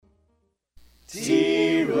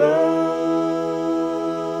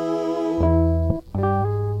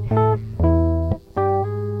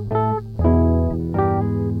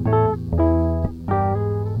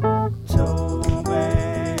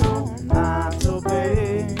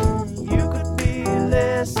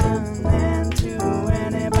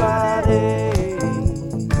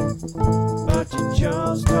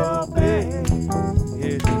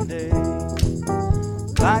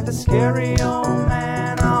Like the scary old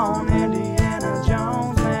man on Indiana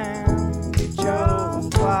Jones, man, he chose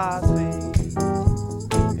wisely.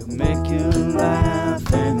 He'll make you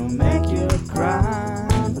laugh and he'll make you cry,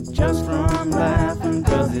 but just from laughing,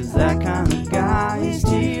 'cause he's that kind of guy. He's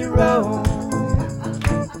T-Row,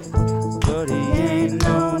 but he ain't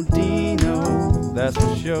no Dino, that's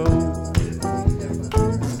for sure.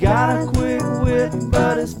 He's got a quick wit,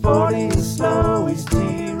 but his 40 is slow. He's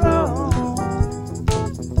T-Row.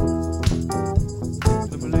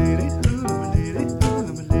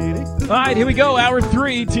 All right, here we go. Hour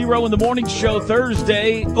 3, T-Row in the Morning Show,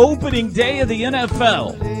 Thursday, opening day of the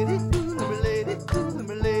NFL.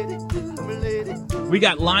 We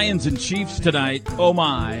got Lions and Chiefs tonight. Oh,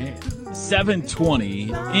 my.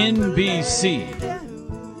 7:20, NBC.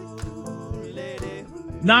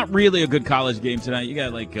 Not really a good college game tonight. You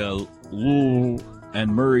got like Louisville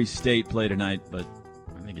and Murray State play tonight, but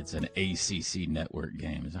I think it's an ACC network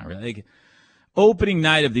game. It's not really. Opening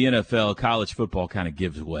night of the NFL, college football kind of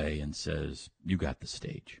gives way and says, you got the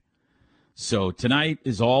stage. So tonight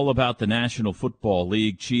is all about the National Football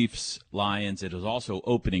League, Chiefs, Lions. It is also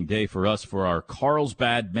opening day for us for our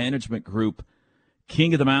Carlsbad Management Group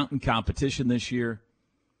King of the Mountain competition this year.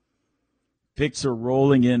 Picks are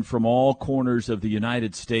rolling in from all corners of the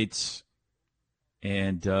United States.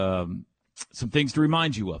 And some things to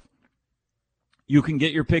remind you of. You can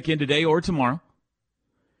get your pick in today or tomorrow.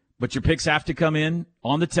 But your picks have to come in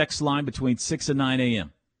on the text line between 6 and 9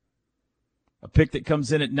 a.m. A pick that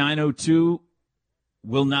comes in at 9:02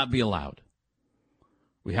 will not be allowed.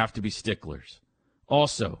 We have to be sticklers.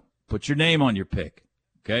 Also, put your name on your pick,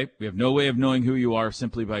 okay? We have no way of knowing who you are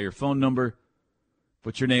simply by your phone number.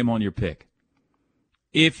 Put your name on your pick.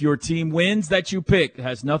 If your team wins that you pick, it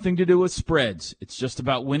has nothing to do with spreads. It's just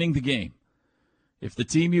about winning the game. If the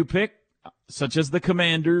team you pick, such as the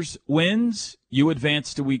Commanders, wins, you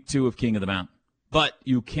advance to week 2 of King of the Mountain. But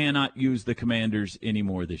you cannot use the Commanders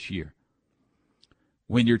anymore this year.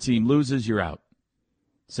 When your team loses, you're out.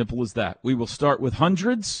 Simple as that. We will start with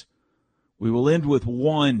hundreds. We will end with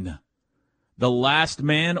 1. The last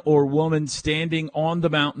man or woman standing on the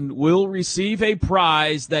mountain will receive a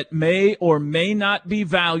prize that may or may not be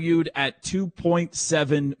valued at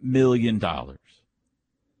 $2.7 million.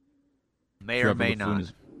 May or may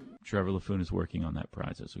not. Trevor Laffoon is working on that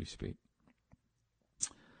prize as we speak.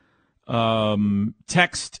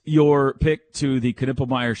 Text your pick to the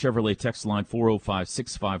Knippelmeyer Chevrolet text line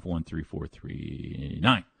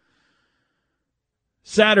 405-651-3439.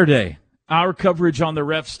 Saturday, our coverage on the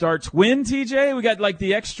ref starts when, TJ? We got like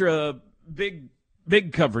the extra big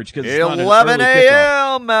coverage because it's 11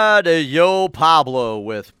 a.m. at Yo Pablo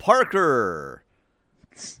with Parker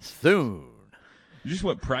Thune. You just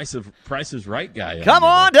went Price is Right guy. Come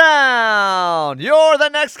on down. You're the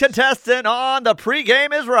next contestant on The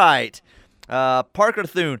Pregame is Right. Parker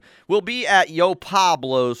Thune will be at Yo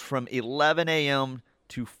Pablo's from 11 a.m.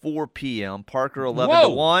 to 4 p.m. Parker 11 to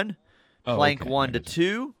 1. Plank 1 to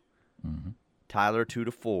 2. Mm-hmm. Tyler 2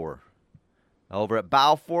 to 4. Over at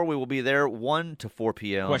Balfour, we will be there 1 to 4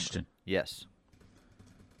 p.m. Question. Yes.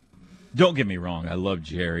 Don't get me wrong. I love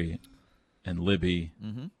Jerry and Libby.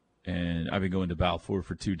 Mm-hmm. And I've been going to Balfour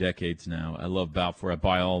for 2 decades now. I love Balfour. I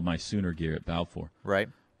buy all my Sooner gear at Balfour. Right.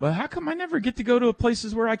 But how come I never get to go to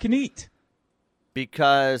places where I can eat?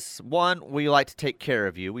 Because, 1, we like to take care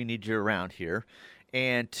of you. We need you around here.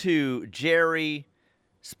 And 2, Jerry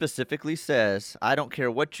specifically says, I don't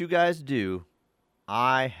care what you guys do,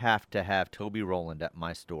 I have to have Toby Rowland at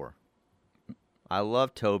my store. I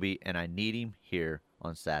love Toby, and I need him here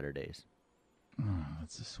on Saturdays. Oh,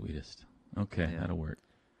 that's the sweetest. Okay, that'll work.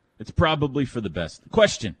 It's probably for the best.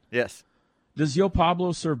 Question. Yes. Does Yo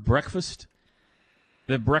Pablo serve breakfast?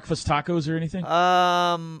 The breakfast tacos or anything?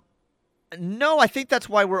 No, I think that's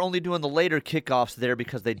why we're only doing the later kickoffs there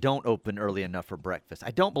because they don't open early enough for breakfast.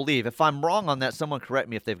 I don't believe. If I'm wrong on that, someone correct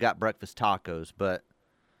me if they've got breakfast tacos, but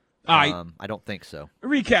I don't think so.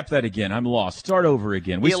 Recap that again. I'm lost. Start over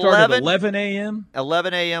again. We start at 11 a.m.?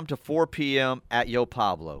 11 a.m. to 4 p.m. at Yo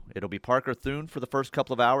Pablo. It'll be Parker Thune for the first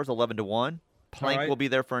couple of hours, 11 to 1. Plank will be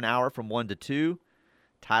there for an hour from 1 to 2.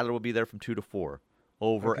 Tyler will be there from 2 to 4.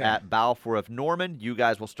 Over at Balfour of Norman, you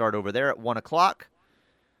guys will start over there at 1 o'clock.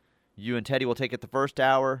 You and Teddy will take it the first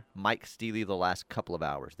hour. Mike Steely the last couple of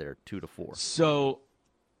hours there, 2 to 4. So,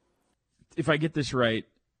 if I get this right,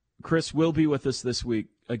 Chris will be with us this week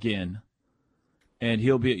again, and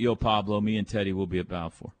he'll be at Yo Pablo. Me and Teddy will be at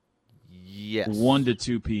Balfour. Yes. 1 to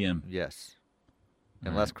 2 p.m. Yes.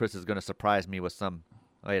 Unless Chris is going to surprise me with some,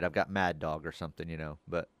 wait, I've got Mad Dog or something,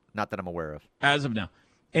 but not that I'm aware of. As of now.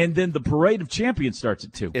 And then the Parade of Champions starts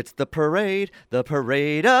at 2. It's the parade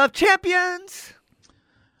of champions.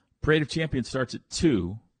 Parade of Champions starts at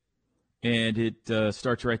 2, and it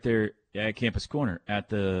starts right there at Campus Corner at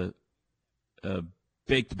the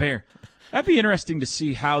Baked Bear. That'd be interesting to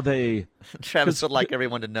see how they... Travis would like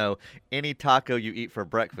everyone to know, any taco you eat for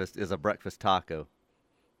breakfast is a breakfast taco.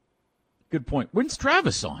 Good point. When's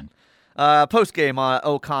Travis on? Post-game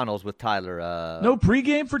O'Connell's with Tyler. No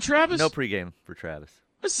pregame for Travis? No pregame for Travis.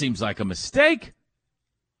 This seems like a mistake.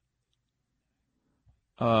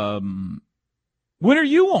 When are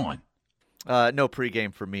you on? No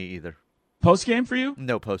pregame for me either. Postgame for you?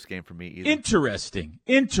 No postgame for me either. Interesting,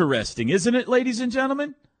 isn't it, ladies and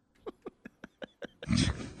gentlemen?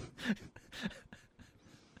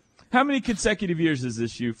 How many consecutive years is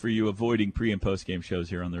this for you avoiding pre and post game shows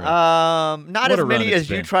here on the road? Not as many as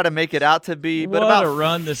you try to make it out to be, but about a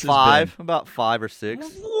run this 5, has been. about 5 or 6.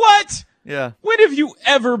 What? Yeah. When have you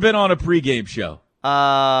ever been on a pregame show?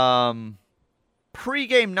 Pregame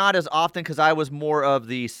not as often because I was more of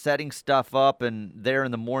the setting stuff up and there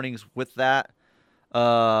in the mornings with that.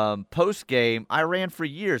 Postgame, I ran for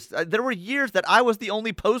years. There were years that I was the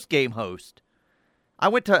only postgame host. I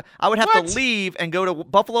would have to leave and go to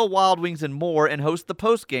Buffalo Wild Wings and more and host the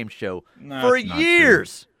postgame show for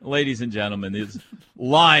years. True. Ladies and gentlemen, he's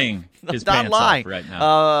lying his not pants lying. off right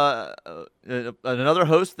now. Another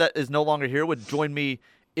host that is no longer here would join me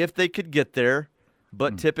if they could get there,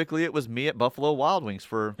 but typically it was me at Buffalo Wild Wings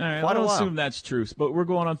for All right, quite a while. I'll assume that's true. But we're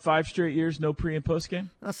going on 5 straight years, no pre and post game?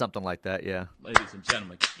 Something like that, yeah. Ladies and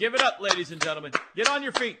gentlemen, give it up, ladies and gentlemen. Get on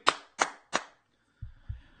your feet.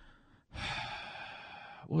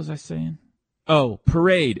 What was I saying? Oh,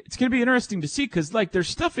 parade. It's going to be interesting to see because, there's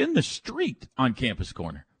stuff in the street on Campus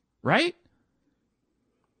Corner, right?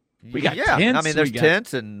 We got tents. I mean, there's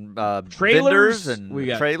tents and trailers vendors and we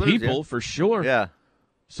got trailers, people for sure. Yeah.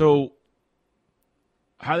 So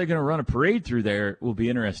how they're going to run a parade through there will be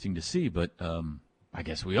interesting to see, but I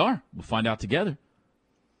guess we are. We'll find out together.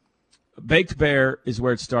 Baked Bear is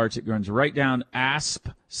where it starts. It runs right down Asp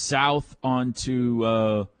south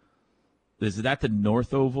onto is that the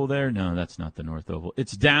North Oval there? No, that's not the North Oval.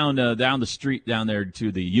 It's down the street down there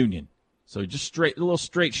to the Union. So just a little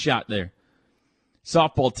straight shot there.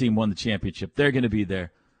 Softball team won the championship. They're going to be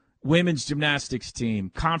there. Women's gymnastics team,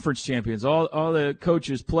 conference champions, all the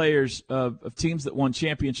coaches, players of teams that won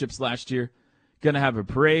championships last year, going to have a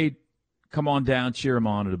parade. Come on down, cheer them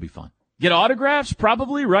on. It'll be fun. Get autographs,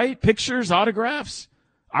 probably, right? Pictures, autographs.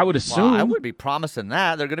 I would assume. Well, I would be promising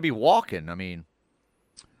that. They're going to be walking. I mean.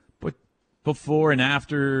 But before and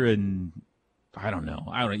after, and I don't know.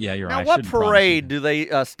 Yeah, you're right. Now, what parade do they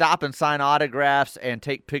stop and sign autographs and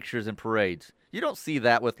take pictures in parades? You don't see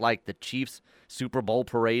that with, the Chiefs Super Bowl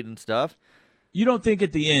parade and stuff. You don't think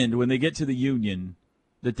at the end, when they get to the Union,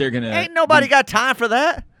 that they're going to... Ain't nobody got time for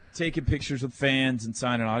that. Taking pictures with fans and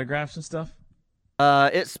signing autographs and stuff?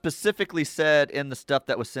 It specifically said in the stuff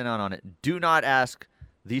that was sent out on it, do not ask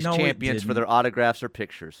these champions for their autographs or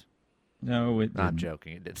pictures. No, it didn't. I'm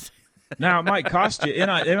joking. It did say Now, it might cost you. They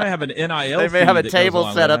might have an NIL They may have a table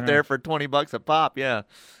set up there there for $20 a pop, yeah.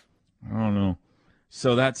 I don't know.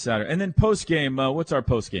 So that's Saturday. And then post-game, what's our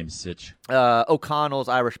post-game sitch? O'Connell's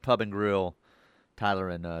Irish Pub and Grill. Tyler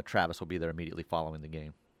and Travis will be there immediately following the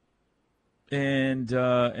game. And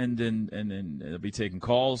then they'll be taking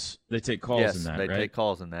calls. They take calls in that, right? Yes, they take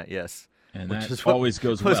calls in that, yes. And that always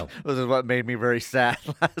goes well. This is what made me very sad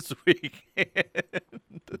last week.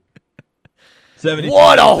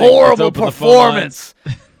 What a horrible performance!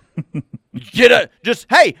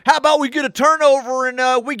 Hey, how about we get a turnover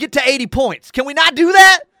and we get to 80 points? Can we not do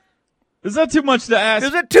that? Is that too much to ask?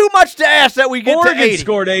 Is it too much to ask that we get to 80? Oregon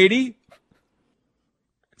scored 80.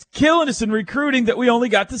 It's killing us in recruiting that we only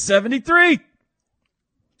got to 73.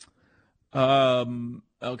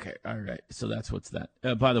 Okay, all right. So that's what's that.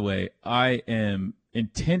 By the way, I am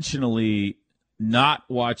intentionally not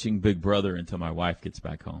watching Big Brother until my wife gets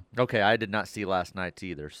back home. Okay, I did not see last night's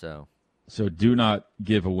either, so do not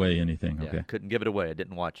give away anything, okay? Yeah, couldn't give it away. I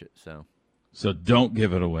didn't watch it, so. So don't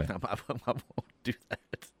give it away. I won't do that.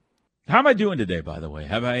 How am I doing today, by the way?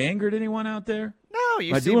 Have I angered anyone out there? No,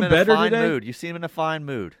 you seem in a fine mood. You seem in a fine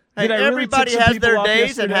mood. Hey, Did I really everybody tick some has people their off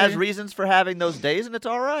days and yesterday? has reasons for having those days, and it's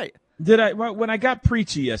all right. When I got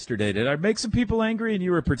preachy yesterday, did I make some people angry and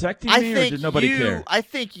you were protecting me, or did nobody care? I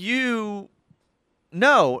think you.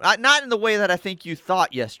 No, not in the way that I think you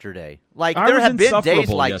thought yesterday. Like, there have been days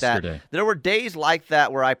like yesterday. that. There were days like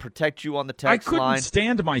that where I protect you on the text line. I couldn't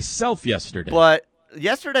stand myself yesterday. But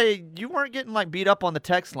yesterday, you weren't getting, like, beat up on the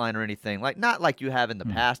text line or anything. Like, not like you have in the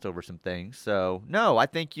past over some things. So, no, I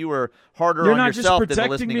think you were harder on yourself than the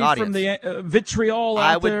listening audience. You're not just protecting me from the vitriol out there.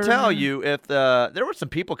 I would there. tell you if there were some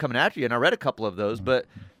people coming after you, and I read a couple of those, but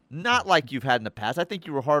not like you've had in the past. I think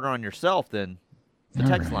you were harder on yourself than the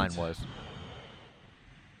text line was.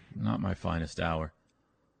 Not my finest hour.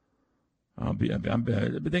 I'm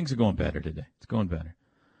but things are going better today. It's going better.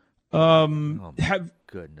 Oh my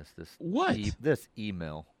goodness! This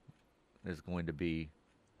email is going to be.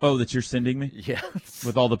 Oh, that you're sending me? Yes.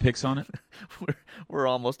 With all the pics on it. we're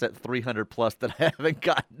almost at 300 plus that I haven't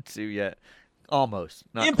gotten to yet. Almost.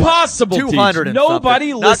 Not impossible. 200. And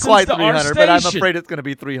nobody listens to our 300, station. But I'm afraid it's going to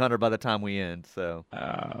be 300 by the time we end. So.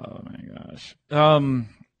 Oh my gosh.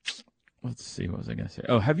 Let's see. What was I going to say?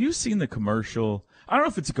 Oh, have you seen the commercial? I don't know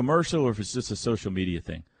if it's a commercial or if it's just a social media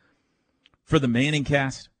thing for the Manning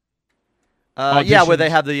cast. Yeah, where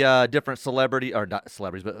they have the different celebrity, or not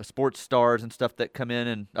celebrities, but sports stars and stuff that come in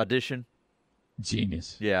and audition.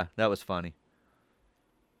 Genius. Yeah, that was funny.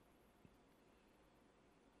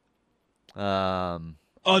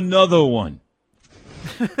 Another one.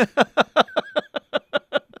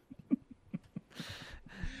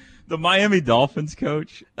 The Miami Dolphins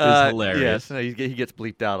coach is hilarious. Yes, he gets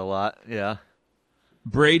bleeped out a lot. Yeah.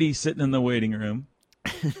 Brady sitting in the waiting room.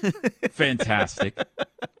 Fantastic.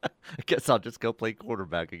 I guess I'll just go play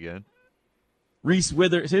quarterback again. Reese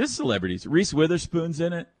Witherspoon. See, this is celebrities. Reese Witherspoon's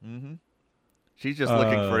in it. Mm-hmm. She's just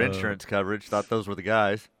looking for insurance coverage. Thought those were the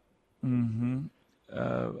guys. Mm-hmm.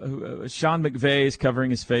 Sean McVay is covering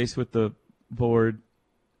his face with the board.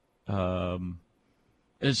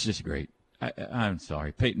 It's just great. I'm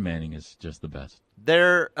sorry. Peyton Manning is just the best.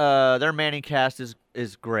 Their Manning cast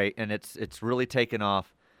is great, and it's really taken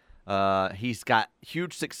off. He's got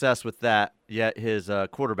huge success with that, yet his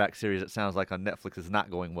quarterback series, it sounds like, on Netflix is not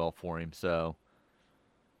going well for him. So,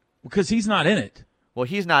 because he's not in it. Well,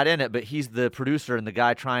 he's not in it, but he's the producer and the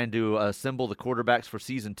guy trying to assemble the quarterbacks for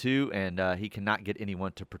season 2, and he cannot get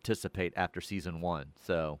anyone to participate after season 1.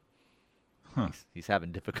 So. He's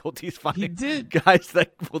having difficulties finding guys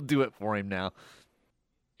that will do it for him now.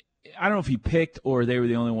 I don't know if he picked or they were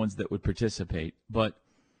the only ones that would participate, but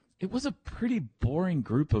it was a pretty boring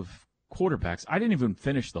group of quarterbacks. I didn't even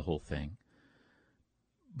finish the whole thing.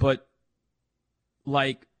 But,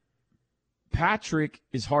 like, Patrick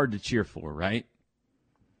is hard to cheer for, right?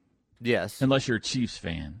 Yes. Unless you're a Chiefs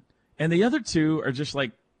fan. And the other two are just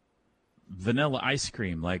like vanilla ice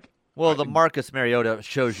cream, like. Well, the Marcus Mariota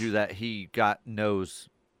shows you that he got nose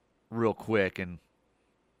real quick and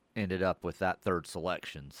ended up with that third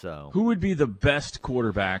selection. So, who would be the best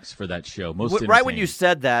quarterbacks for that show? Right when you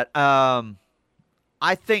said that,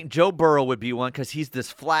 I think Joe Burrow would be one because he's this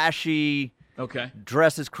flashy,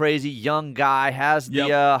 dresses crazy, young guy, has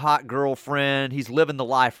the hot girlfriend. He's living the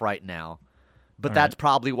life right now. But that's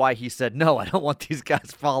probably why he said, no, I don't want these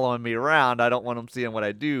guys following me around. I don't want them seeing what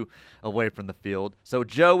I do away from the field. So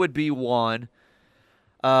Joe would be one.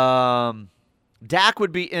 Dak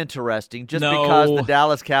would be interesting just because the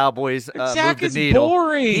Dallas Cowboys move the needle.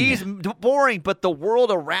 Boring. He's boring, but the world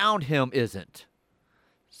around him isn't.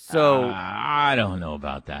 So I don't know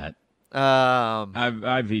about that.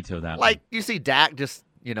 I veto that. Like, you see Dak just,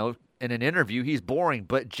 in an interview, he's boring,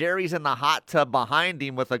 but Jerry's in the hot tub behind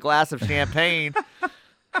him with a glass of champagne.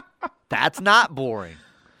 That's not boring.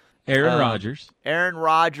 Aaron Rodgers. Aaron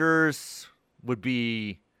Rodgers would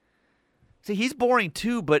be. See, he's boring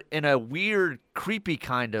too, but in a weird, creepy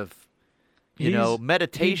kind of,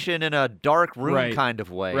 meditation in a dark room kind of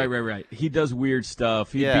way. Right. He does weird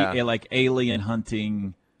stuff. He'd be like alien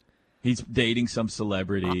hunting. He's dating some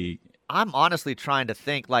celebrity. I'm honestly trying to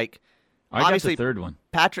think, like, I obviously, got the third one.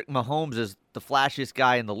 Patrick Mahomes is the flashiest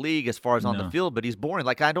guy in the league as far as on the field, but he's boring.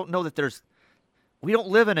 Like, I don't know that we don't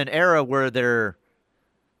live in an era where they're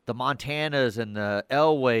the Montanas and the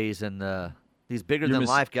Elways and these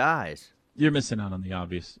bigger-than-life guys. You're missing out on the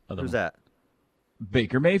obvious other Who's one. that?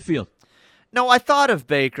 Baker Mayfield. No, I thought of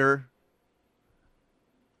Baker.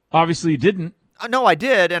 Obviously, you didn't. No, I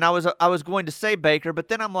did, and I was going to say Baker, but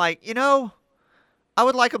then I'm like, I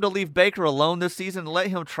would like him to leave Baker alone this season and let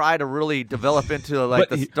him try to really develop into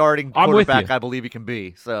the starting quarterback I believe he can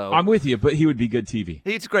be. So I'm with you, but he would be good TV.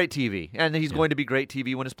 He's great TV, and he's going to be great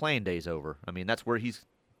TV when his playing day's over. I mean, that's where he's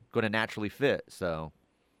going to naturally fit. So,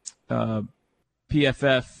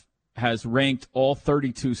 PFF has ranked all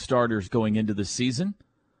 32 starters going into the season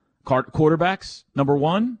Quarterbacks, number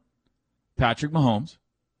 1, Patrick Mahomes.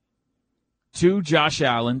 2, Josh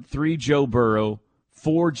Allen. 3, Joe Burrow.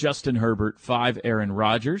 4, Justin Herbert. 5, Aaron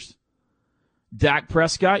Rodgers. Dak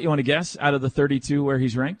Prescott, you want to guess out of the 32 where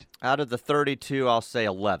he's ranked? Out of the 32, I'll say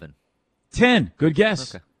 11. 10. Good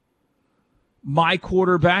guess. Okay. My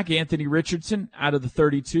quarterback, Anthony Richardson, out of the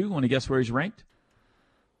 32. Want to guess where he's ranked?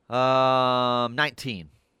 19.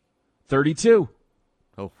 32.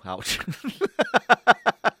 Oh, ouch.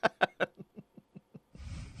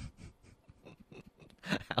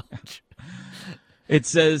 Ouch. It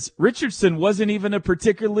says Richardson wasn't even a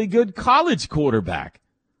particularly good college quarterback.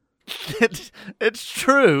 It's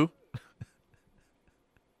true.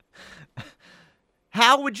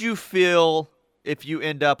 How would you feel if you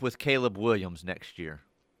end up with Caleb Williams next year?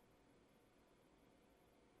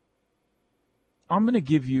 I'm going to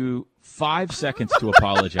give you 5 seconds to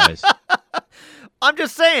apologize. I'm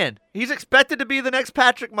just saying, he's expected to be the next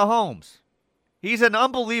Patrick Mahomes. He's an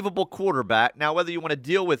unbelievable quarterback. Now, whether you want to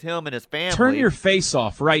deal with him and his family. Turn your face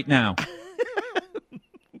off right now.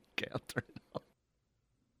 Okay, I'll turn it off.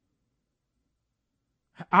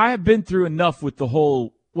 I have been through enough with the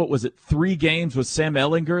whole, 3 games with Sam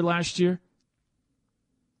Ehlinger last year?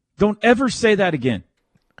 Don't ever say that again.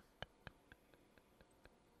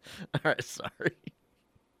 All right, sorry.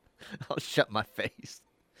 I'll shut my face.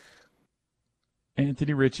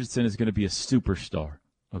 Anthony Richardson is going to be a superstar,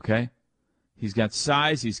 okay? He's got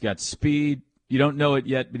size, he's got speed. You don't know it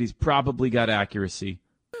yet, but he's probably got accuracy.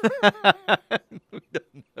 We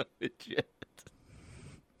don't know it yet.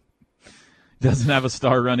 Doesn't have a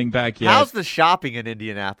star running back yet. How's the shopping in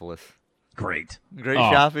Indianapolis? Great. Great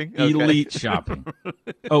shopping? Okay. Elite shopping.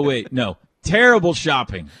 Oh, wait, no. Terrible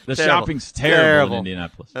shopping. The shopping's terrible in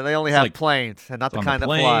Indianapolis. And they only It's have like planes, and not the on kind the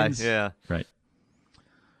that fly. planes. Yeah. Right.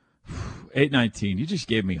 8:19. You just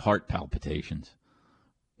gave me heart palpitations.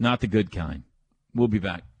 Not the good kind. We'll be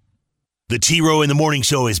back. The T-Row in the Morning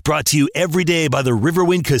Show is brought to you every day by the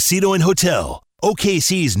Riverwind Casino and Hotel,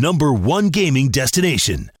 OKC's #1 gaming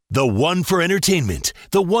destination. The one for entertainment,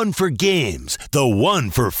 the one for games, the one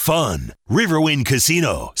for fun. Riverwind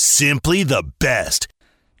Casino, simply the best.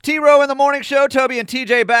 T-Row in the Morning Show. Toby and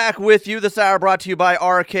TJ back with you this hour, brought to you by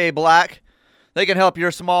RK Black. They can help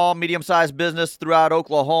your small, medium-sized business throughout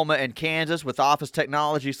Oklahoma and Kansas with office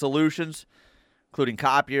technology solutions, including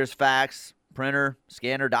copiers, fax, printer,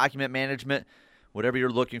 scanner, document management, whatever you're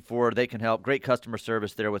looking for, they can help. Great customer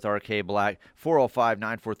service there with RK Black,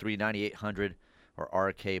 405-943-9800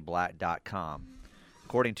 or rkblack.com.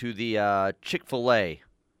 According to the Chick-fil-A,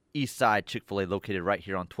 East Side Chick-fil-A, located right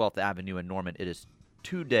here on 12th Avenue in Norman, it is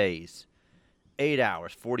 2 days, 8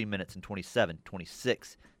 hours, 40 minutes, and 27,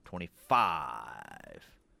 26, 25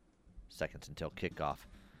 seconds until kickoff.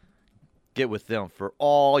 Get with them for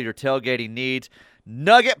all your tailgating needs.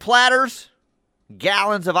 Nugget platters,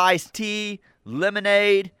 gallons of iced tea,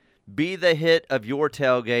 lemonade. Be the hit of your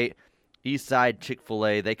tailgate. Eastside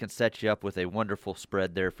Chick-fil-A, they can set you up with a wonderful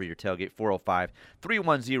spread there for your tailgate.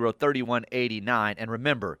 405-310-3189. And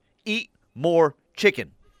remember, eat more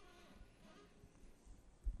chicken.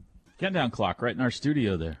 Countdown clock right in our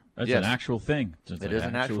studio there. That's Yes. an actual thing. It is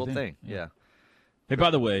an actual thing. Yeah. Hey,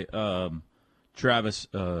 by the way, Travis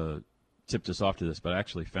tipped us off to this, but I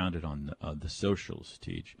actually found it on the socials,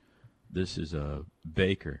 Teach. This is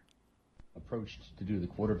Baker. Approached to do the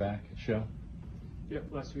quarterback show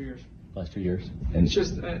Yep, last 2 years. last 2 years. And it's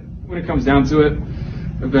just when it comes down to it,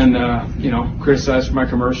 I've been criticized for my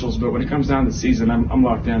commercials, but when it comes down to the season, I'm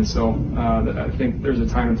locked in. So I think there's a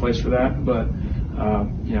time and place for that. But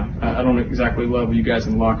I don't exactly love you guys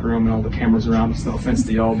in the locker room and all the cameras around. It's no offense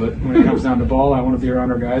to y'all, but when it comes down to ball, I want to be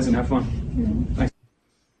around our guys and have fun. Thanks.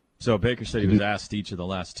 So Baker said he was asked each of the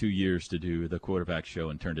last 2 years to do the quarterback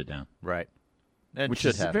show and turned it down, Right. And which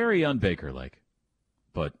should is have. very un-Baker-like.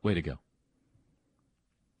 But way to go. All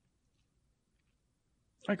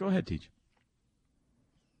right, go ahead, Teach.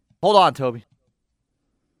 Hold on, Toby.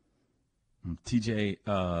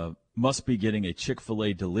 TJ must be getting a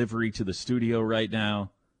Chick-fil-A delivery to the studio right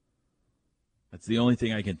now. That's the only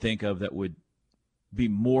thing I can think of that would be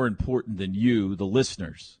more important than you, the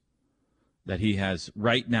listeners, that he has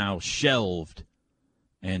right now shelved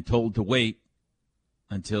and told to wait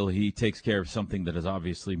until he takes care of something that is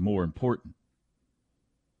obviously more important.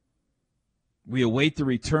 We await the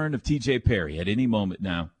return of TJ Perry at any moment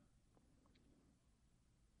now.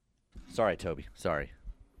 Sorry, Toby. Sorry.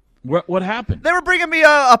 What happened? They were bringing me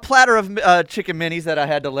a platter of chicken minis that I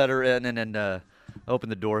had to let her in and open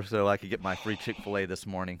the door so I could get my free Chick-fil-A this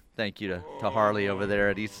morning. Thank you to Harley over there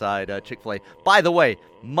at Eastside Chick-fil-A. By the way,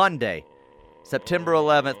 Monday, September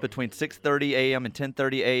 11th, between 6:30 a.m. and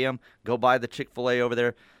 10:30 a.m., go by the Chick-fil-A over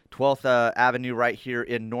there. 12th Avenue right here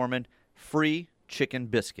in Norman. Free chicken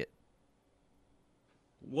biscuit.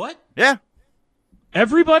 What? Yeah,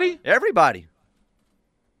 Everybody? everybody.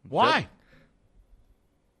 Why?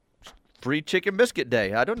 Free chicken biscuit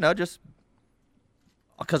day. I don't know, just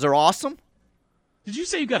because they're awesome. Did you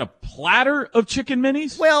say you got a platter of chicken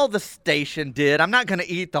minis? Well, the station did. I'm not going to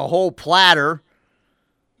eat the whole platter.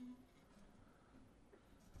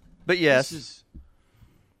 But yes.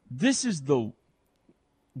 This is the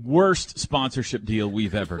worst sponsorship deal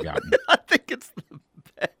we've ever gotten. I think it's the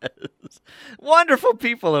best. Wonderful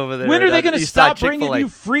people over there. When are they at going to Eastside stop Chick-fil-A. bringing you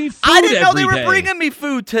free food I didn't know they every were day? bringing me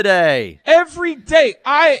food today. Every day.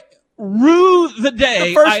 I rue the day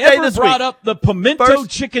The first I day ever this brought week. up the pimento First-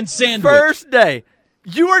 chicken sandwich. First day.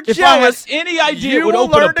 You are If I had jealous. any idea you it would will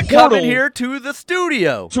open learn a to come in portal here to the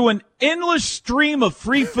studio. to an endless stream of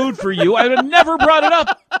free food for you, I would have never brought it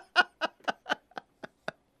up.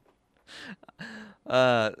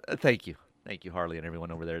 Thank you. Thank you, Harley, and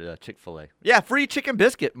everyone over there at Chick-fil-A. Yeah, free chicken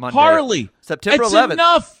biscuit Monday. Harley. September it's 11th.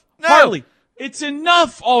 enough. No. Harley, it's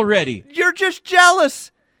enough already. You're just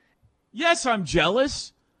jealous. Yes, I'm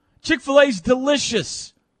jealous. Chick-fil-A's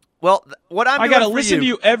delicious. Well, what I'm I doing got to for listen to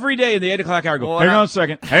you every day in the 8 o'clock hour. Go, Well, hang I- on a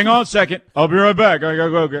second. Hang on a second. I'll be right back. I got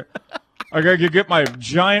to go get. I got to get my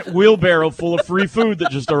giant wheelbarrow full of free food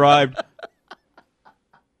that just arrived.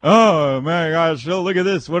 Oh, man, gosh, oh, look at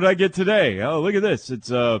this. What did I get today? Oh, look at this. It's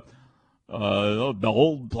the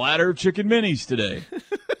whole platter of chicken minis today.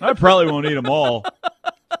 I probably won't eat them all.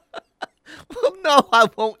 Well, no, I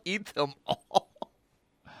won't eat them all.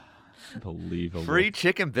 Unbelievable. Free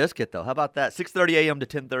chicken biscuit, though. How about that? 6:30 a.m. to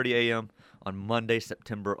 10:30 a.m. on Monday,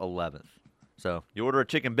 September 11th. So you order a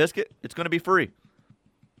chicken biscuit, it's going to be free.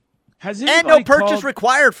 Has And anybody no purchase called-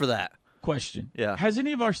 required for that. Question. Yeah. Has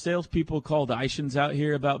any of our salespeople called Ishans out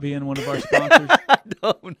here about being one of our sponsors? I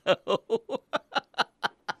don't know.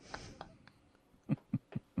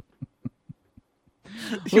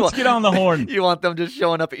 Let's get on the horn. You want them just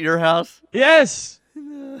showing up at your house? Yes.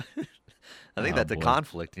 I think that's a boy.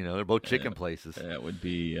 conflict. They're both chicken places. That would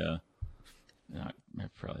be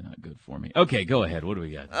probably not good for me. Okay, go ahead. What do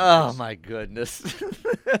we got? Oh, my goodness.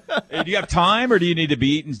 Hey, do you have time, or do you need to be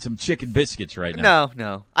eating some chicken biscuits right now?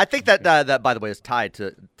 No. I think that, that by the way, is tied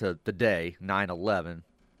to the day, 9/11,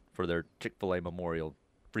 for their Chick-fil-A Memorial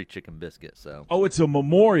free chicken biscuit. So, Oh, it's a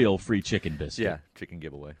memorial free chicken biscuit. yeah, chicken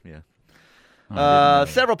giveaway. Yeah. Oh, I didn't know that.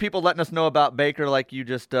 Several people letting us know about Baker, like you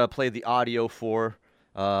just played the audio for.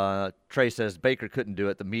 Trey says Baker couldn't do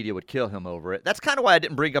it. The media would kill him over it. That's kind of why I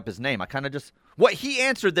didn't bring up his name. I kind of just – what he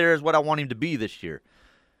answered there is what I want him to be this year.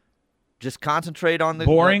 Just concentrate on the –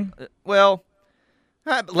 Boring?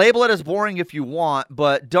 label it as boring if you want,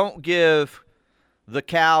 but don't give the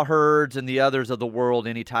cow herds and the others of the world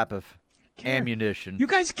any type of ammunition. You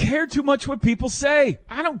guys care too much what people say.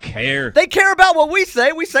 I don't care. They care about what we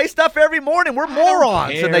say. We say stuff every morning. We're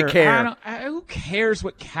morons, and they care. Who cares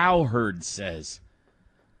what Cowherd says?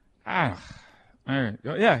 All right.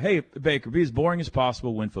 Yeah, hey, Baker, be as boring as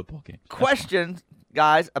possible, win football games. That's Question,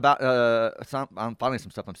 guys, about finally some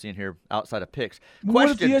stuff I'm seeing here outside of picks. fine. What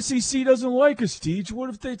if Question. the SEC doesn't like us, Teach? What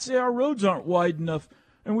if they say our roads aren't wide enough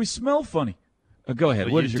and we smell funny? Go ahead.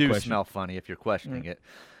 Well, What you is your do question? smell funny if you're questioning it.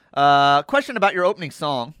 Question about your opening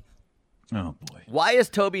song. Oh, boy. Why is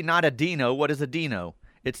Toby not a Dino? What is a Dino?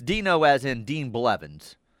 It's Dino as in Dean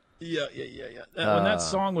Blevins. Yeah. When that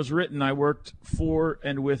song was written, I worked for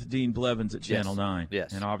and with Dean Blevins at Channel 9.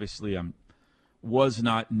 Yes. And obviously was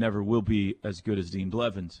not, never will be as good as Dean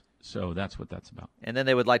Blevins. So that's what that's about. And then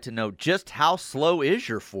they would like to know just how slow is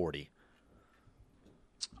your 40?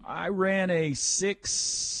 I ran a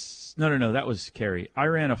 6. No, that was Kerry. I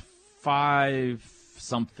ran a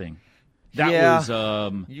 5-something. That Yeah.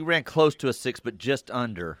 was You ran close to a 6, but just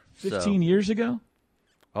under. 15 years ago.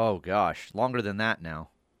 Oh, gosh. Longer than that now.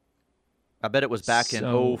 I bet it was back in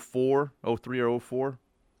So- 04, 03 or 04.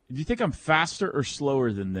 Do you think I'm faster or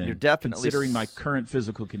slower than then? You're definitely considering my current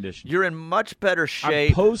physical condition. You're in much better I'm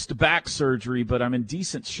shape. post back surgery, but I'm in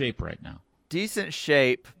decent shape right now. Decent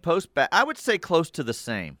shape. Post-back. I would say close to the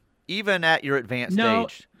same, even at your advanced No,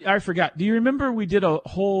 age. I forgot. Do you remember we did a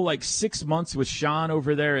whole 6 months with Sean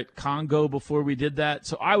over there at Congo before we did that?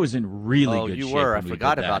 So I was in really Oh, good you shape. were. I when we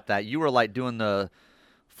forgot did about that. You were doing the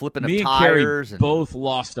flipping Me of and Kerry tires. both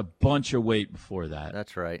lost a bunch of weight before that.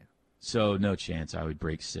 That's right. So no chance I would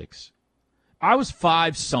break 6. I was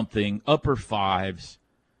 5-something, upper 5s,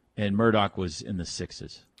 and Murdoch was in the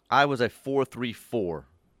 6s. I was a 4.34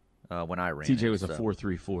 when I ran. TJ it, was a so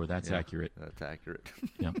 4.34. That's yeah, accurate. That's accurate.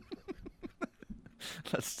 Yep.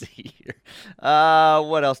 Let's see here.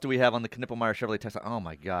 What else do we have on the Knippelmeyer Chevrolet text? Oh,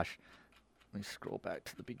 my gosh. Let me scroll back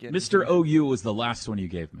to the beginning. Mr. OU was the last one you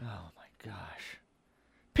gave me. Oh, my gosh.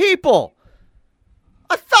 People!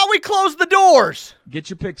 I thought we closed the doors! Get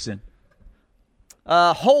your picks in.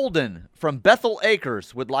 Holden from Bethel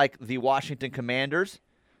Acres would like the Washington Commanders,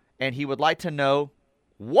 and he would like to know,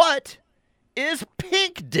 what is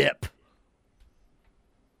pink dip?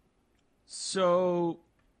 So,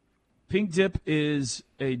 pink dip is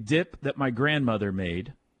a dip that my grandmother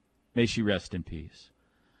made. May she rest in peace.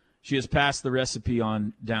 She has passed the recipe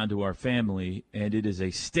on down to our family, and it is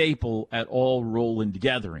a staple at all Roland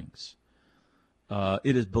gatherings.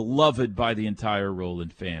 It is beloved by the entire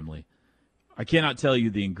Roland family. I cannot tell you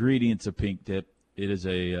the ingredients of pink dip. It is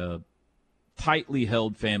a tightly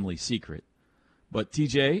held family secret. But,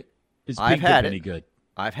 TJ, is pink dip any good?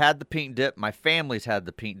 I've had the pink dip. My family's had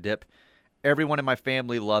the pink dip. Everyone in my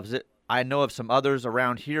family loves it. I know of some others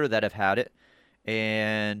around here that have had it,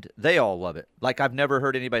 and they all love it. Like, I've never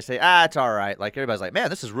heard anybody say, it's all right. Like, everybody's like, man,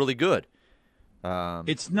 this is really good.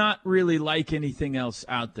 It's not really like anything else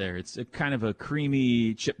out there. It's a kind of a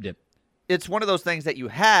creamy chip dip. It's one of those things that you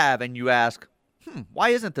have, and you ask, why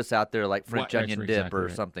isn't this out there like French onion dip exactly or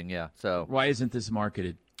right. something? Yeah. So Why isn't this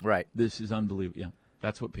marketed? right. This is unbelievable. Yeah,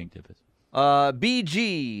 that's what pink dip is.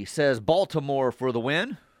 BG says Baltimore for the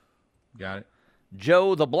win. Got it.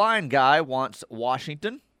 Joe the blind guy wants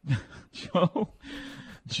Washington.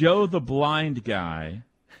 Joe the blind guy,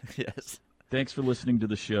 Yes. thanks for listening to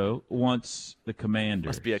the show, wants the Commanders.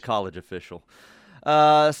 Must be a college official.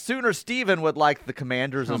 Sooner Steven would like the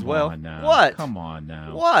Commanders as well. Come on now. What? Come on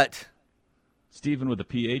now. What? Stephen with a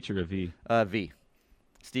PH or a V? V.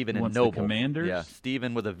 Stephen and Wants the Noble. Commanders? Yeah,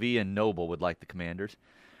 Stephen with a V and Noble would like the Commanders.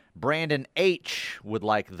 Brandon H would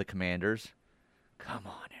like the Commanders. Come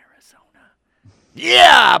on, Arizona.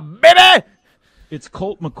 Yeah, baby! It's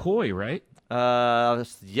Colt McCoy, right?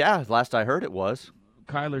 Yeah, last I heard it was.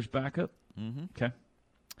 Kyler's backup? Mm-hmm. Okay.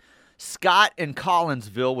 Scott in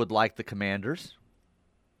Collinsville would like the Commanders.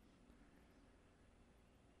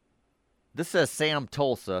 This says Sam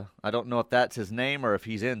Tulsa. I don't know if that's his name or if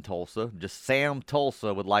he's in Tulsa. Just Sam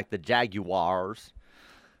Tulsa would like the Jaguars.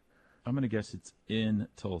 I'm going to guess it's in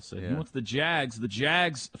Tulsa. Yeah. He wants the Jags. The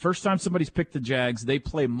Jags, first time somebody's picked the Jags, they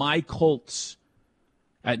play my Colts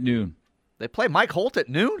at noon. They play Mike Holt at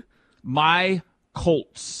noon? My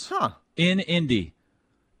Colts. Huh. In Indy.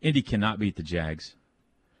 Indy cannot beat the Jags.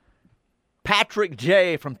 Patrick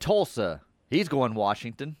J. from Tulsa. He's going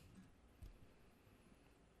Washington.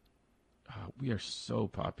 We are so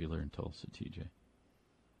popular in Tulsa, TJ.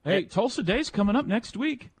 Hey, Tulsa Day's coming up next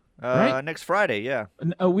week. Right? Next Friday, yeah.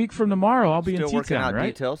 A week from tomorrow, I'll be Still in working T-Town, out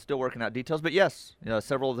right? details. Still working out details. But yes,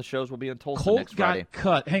 several of the shows will be in Tulsa Colt next Friday. got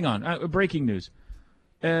cut. Hang on. Breaking news.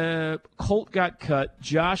 Colt got cut.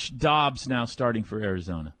 Josh Dobbs now starting for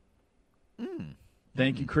Arizona.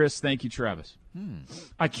 Thank you, Chris. Thank you, Travis.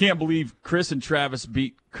 I can't believe Chris and Travis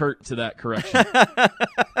beat Kurt to that correction.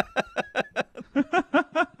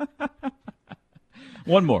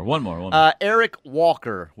 One more. Eric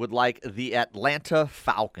Walker would like the Atlanta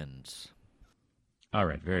Falcons. All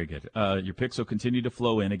right, very good. Your picks will continue to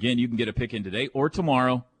flow in. Again, you can get a pick in today or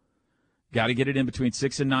tomorrow. Got to get it in between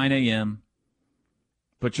 6 and 9 a.m.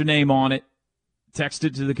 Put your name on it. Text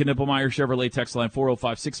it to the Knippelmeyer Chevrolet text line,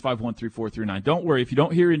 405-651-3439. Don't worry, if you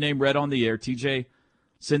don't hear your name read on the air, TJ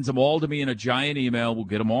sends them all to me in a giant email. We'll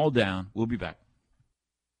get them all down. We'll be back.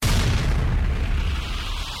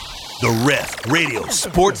 The Ref Radio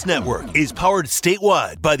Sports Network is powered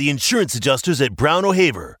statewide by the insurance adjusters at Brown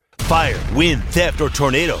O'Haver. Fire, wind, theft, or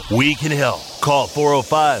tornado, we can help. Call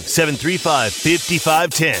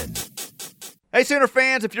 405-735-5510. Hey, Sooner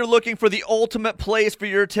fans, if you're looking for the ultimate place for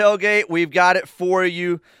your tailgate, we've got it for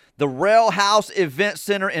you. The Rail House Event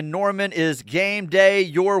Center in Norman is game day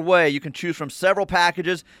your way. You can choose from several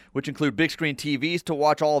packages, which include big screen TVs to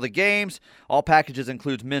watch all the games. All packages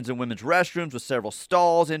includes men's and women's restrooms with several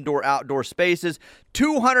stalls, indoor, outdoor spaces,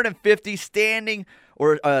 250 standing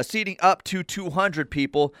or seating up to 200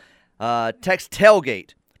 people. Text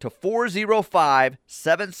tailgate to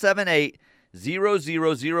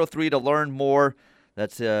 405-778-0003 to learn more.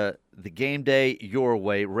 That's the game day your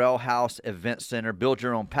way. Rail House Event Center. Build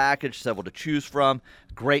your own package, several to choose from.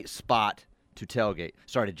 Great spot to tailgate.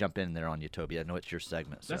 Sorry to jump in there on you, Toby. I know it's your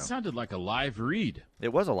segment. So. That sounded like a live read.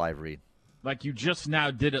 It was a live read. Like you just now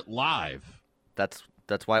did it live. That's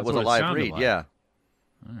why it was a what it live sounded read. like. Yeah.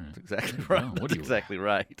 All right. That's exactly There you right. go. What That's do you- exactly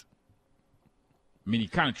right. I mean, you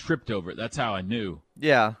kind of tripped over it. That's how I knew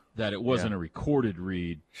Yeah, that it wasn't a recorded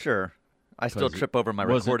read. sure. I still 'Cause it trip over my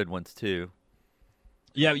wasn't- recorded ones, too.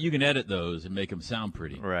 Yeah, you can edit those and make them sound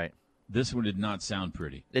pretty. Right. This one did not sound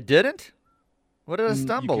pretty. It didn't? What did I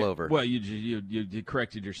stumble You over? Well, you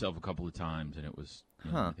corrected yourself a couple of times, and it was.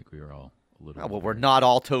 I think we were all a little. Oh, well, we're not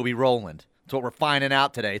all Toby Rowland. That's what we're finding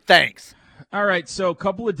out today. Thanks. All right. So a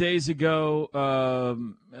couple of days ago,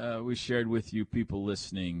 we shared with you people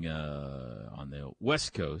listening on the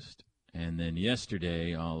West Coast, and then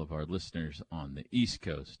yesterday, all of our listeners on the East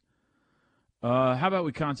Coast. How about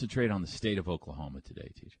we concentrate on the state of Oklahoma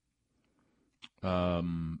today,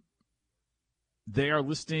 TJ? They are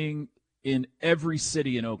listening in every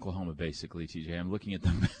city in Oklahoma, basically, TJ. I'm looking at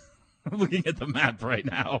the I'm looking at the map right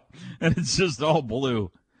now, and it's just all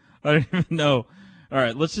blue. I don't even know. All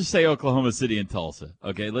right, let's just say Oklahoma City and Tulsa.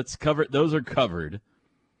 Okay, let's cover. Those are covered.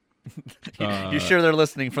 You sure they're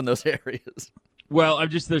listening from those areas? Well,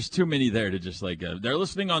 there's too many there to just they're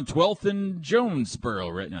listening on 12th and Jonesboro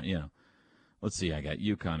right now. Let's see. I got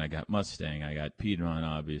Yukon. I got Mustang. I got Piedmont,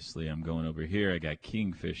 obviously. I'm going over here. I got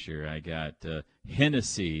Kingfisher. I got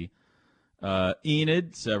Hennessy.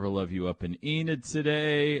 Enid. Several of you up in Enid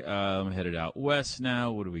today. I'm headed out west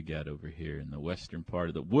now. What do we got over here in the western part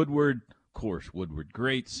of the Woodward? Of course, Woodward.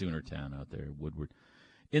 Great Soonertown out there, Woodward.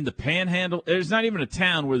 In the Panhandle, there's not even a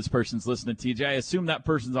town where this person's listening, TJ. I assume that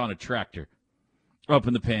person's on a tractor up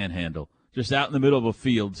in the Panhandle, just out in the middle of a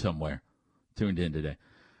field somewhere, tuned in today.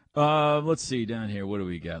 Let's see down here. What do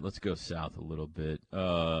we got? Let's go south a little bit.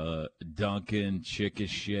 Duncan,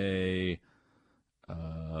 Chickasha,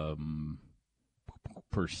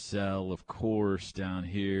 Purcell, of course, down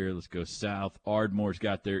here. Let's go south. Ardmore's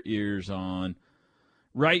got their ears on.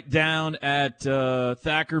 Right down at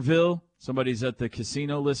Thackerville. Somebody's at the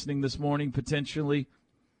casino listening this morning, potentially.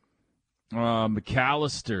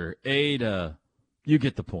 McAllister, Ada. You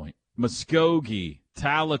get the point. Muskogee,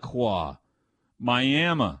 Tahlequah,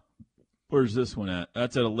 Miami. Where's this one at?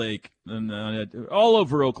 That's at a lake. And all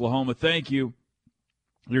over Oklahoma. Thank you.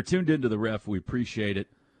 You're tuned into the Ref. We appreciate it.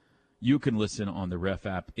 You can listen on the Ref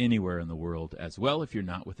app anywhere in the world as well if you're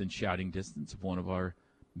not within shouting distance of one of our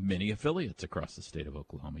many affiliates across the state of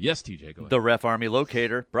Oklahoma. Yes, TJ, go ahead. The Ref Army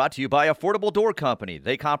Locator, brought to you by Affordable Door Company.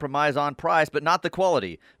 They compromise on price, but not the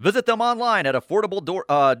quality. Visit them online at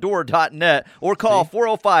affordabledoor.net or call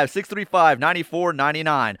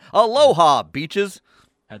 405-635-9499. Aloha, beaches.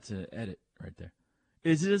 That's an edit right there.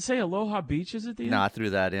 Does it say Aloha Beaches at the end? No, I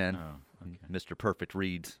threw that in. Oh, okay. Mr. Perfect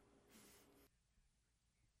reads.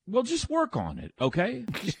 Well, just work on it, okay?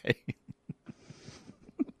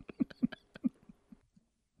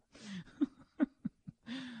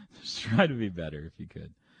 Just try to be better if you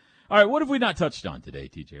could. All right, what have we not touched on today,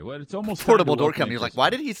 TJ? Well, it's almost Affordable Door Company. Like, why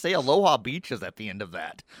did he say Aloha Beaches at the end of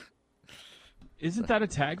that? Isn't that a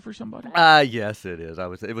tag for somebody? Yes, it is.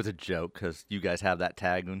 It was a joke because you guys have that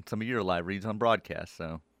tag on some of your live reads on broadcast,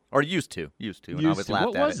 or used to. And I was laughed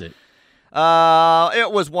what at was it?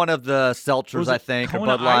 It was one of the seltzers, I think, or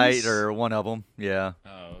Kona Bud Light, Ice? or one of them. Yeah.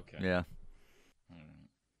 Oh, okay. Yeah.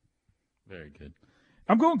 Very good.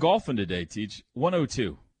 I'm going golfing today, Teach.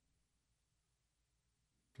 102.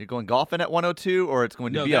 You're going golfing at 102, or it's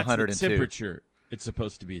going to be that's 102? the temperature it's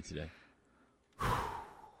supposed to be today.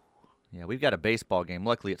 Yeah, we've got a baseball game.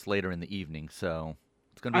 Luckily, it's later in the evening, so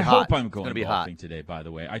it's going to be I hot. hope I'm It's going gonna be golfing hot. today, by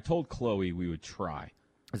the way. I told Chloe we would try.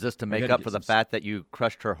 Is this to I make gotta up get for the some fact that you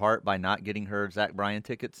crushed her heart by not getting her Zach Bryan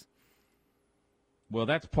tickets? Well,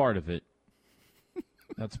 that's part of it.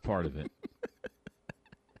 That's part of it.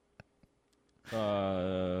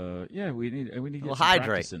 Yeah, we need to get Well, some hydrate.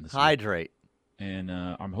 practice in this week. Hydrate. And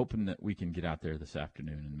I'm hoping that we can get out there this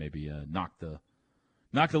afternoon and maybe knock the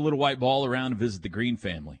little white ball around and visit the Green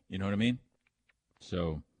family. You know what I mean?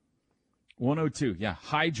 So 102, yeah,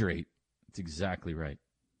 hydrate. That's exactly right.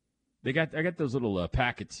 I got those little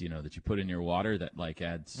packets, that you put in your water that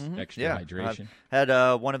adds extra hydration. Had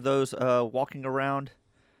one of those walking around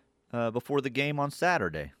before the game on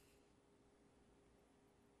Saturday.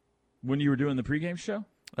 When you were doing the pregame show?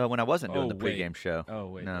 When I wasn't doing the wait. pregame show. Oh,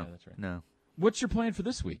 wait, no, yeah, that's right. No. What's your plan for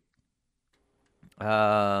this week?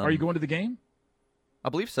 Are you going to the game? I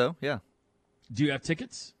believe so, yeah. Do you have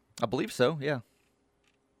tickets? I believe so, yeah.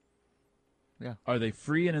 Yeah. Are they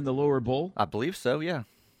free and in the lower bowl? I believe so, yeah.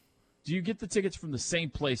 Do you get the tickets from the same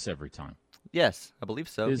place every time? Yes, I believe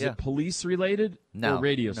so, Is yeah. it police related No. or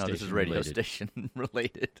radio station No, this is radio related? station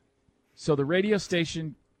related. So the radio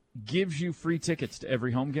station gives you free tickets to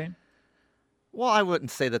every home game? Well, I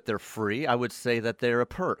wouldn't say that they're free. I would say that they're a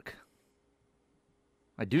perk.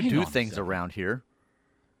 I do Hang on a things second. around here.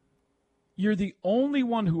 You're the only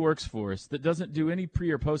one who works for us that doesn't do any pre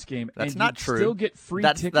or post game, That's and not you true. still get free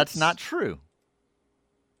tickets. That's not true.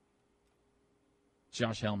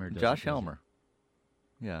 Josh Helmer does. Josh it, doesn't Helmer.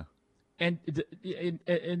 Yeah.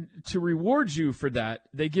 And to reward you for that,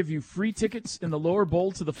 they give you free tickets in the lower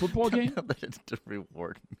bowl to the football game? It's to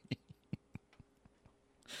reward me.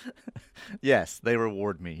 Yes, they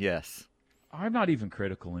reward me, yes. I'm not even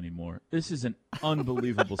critical anymore. This is an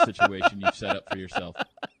unbelievable situation you've set up for yourself.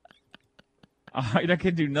 I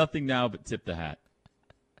can do nothing now but tip the hat.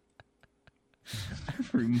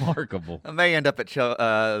 Remarkable. I may end up at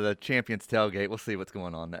the Champions Tailgate. We'll see what's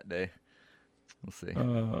going on that day. We'll see.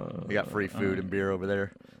 We got free food and beer over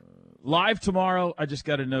there. Live tomorrow, I just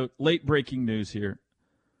got a note. Late breaking news here.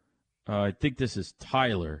 I think this is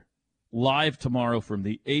Tyler. Live tomorrow from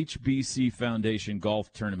the HBC Foundation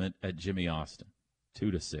Golf Tournament at Jimmy Austin,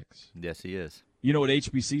 2 to 6. Yes, he is. You know what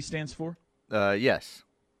HBC stands for? Yes.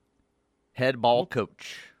 Head ball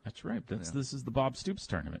coach. That's right. This is the Bob Stoops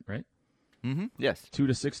tournament, right? Mm-hmm. Yes. 2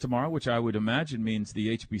 to 6 tomorrow, which I would imagine means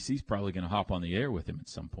the HBC is probably going to hop on the air with him at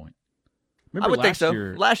some point. I would think so.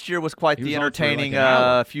 Last year was quite the entertaining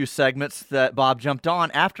few segments that Bob jumped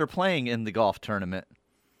on after playing in the golf tournament.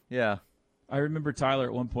 Yeah. I remember Tyler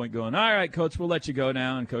at one point going, all right, Coach, we'll let you go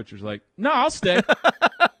now. And Coach was like, no, I'll stay.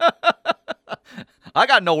 I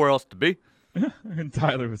got nowhere else to be. And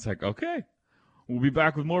Tyler was like, okay, we'll be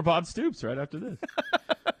back with more Bob Stoops right after this.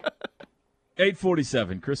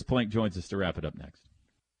 8:47. Chris Plank joins us to wrap it up next.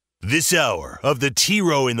 This hour of the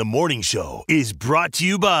T-Row in the Morning Show is brought to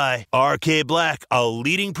you by RK Black, a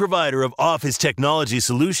leading provider of office technology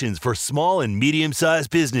solutions for small and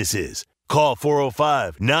medium-sized businesses. Call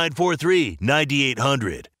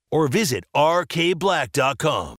 405-943-9800 or visit rkblack.com.